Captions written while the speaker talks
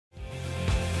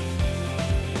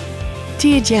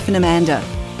Dear Jeff and Amanda,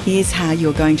 here's how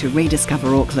you're going to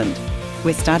rediscover Auckland.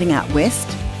 We're starting out west,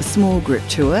 a small group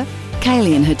tour.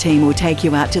 Kaylee and her team will take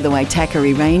you out to the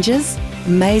Waitakere Ranges,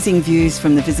 amazing views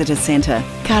from the visitor centre,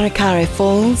 Karakare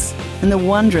Falls and the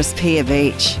wondrous Pier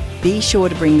Beach. Be sure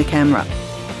to bring the camera.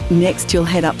 Next you'll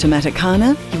head up to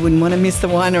Matakana. You wouldn't want to miss the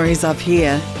wineries up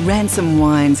here. Ransom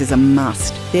Wines is a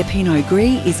must. Their Pinot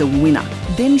Gris is a winner.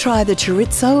 Then try the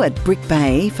chorizo at Brick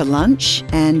Bay for lunch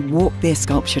and walk their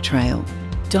sculpture trail.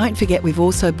 Don't forget we've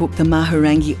also booked the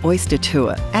Mahurangi Oyster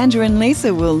Tour. Andrew and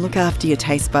Lisa will look after your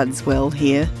taste buds well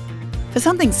here. For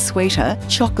something sweeter,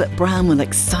 chocolate brown will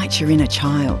excite your inner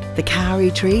child. The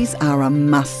kauri trees are a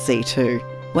must-see too.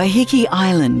 Waiheke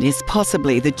Island is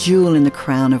possibly the jewel in the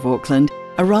crown of Auckland.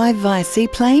 Arrive via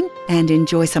seaplane and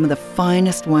enjoy some of the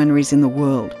finest wineries in the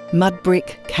world.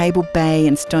 Mudbrick, Cable Bay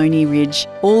and Stony Ridge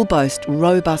all boast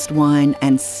robust wine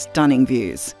and stunning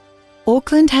views.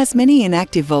 Auckland has many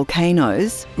inactive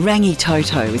volcanoes.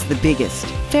 Rangitoto is the biggest.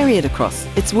 Ferry it across,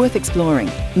 it's worth exploring.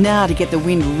 Now to get the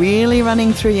wind really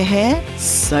running through your hair,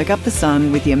 soak up the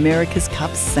sun with the America's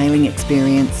Cup sailing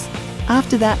experience.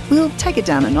 After that, we'll take it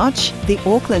down a notch. The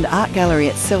Auckland Art Gallery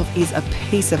itself is a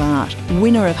piece of art,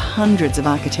 winner of hundreds of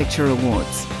architecture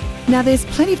awards. Now there's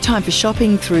plenty of time for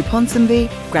shopping through Ponsonby,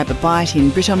 grab a bite in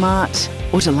Britomart.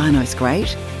 Ortolano's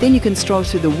great. Then you can stroll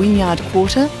through the Wynyard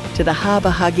Quarter to the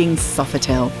harbour-hugging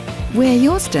Sofitel, where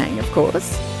you're staying, of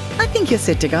course. I think you're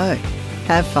set to go.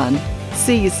 Have fun.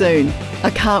 See you soon. I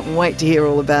can't wait to hear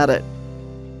all about it.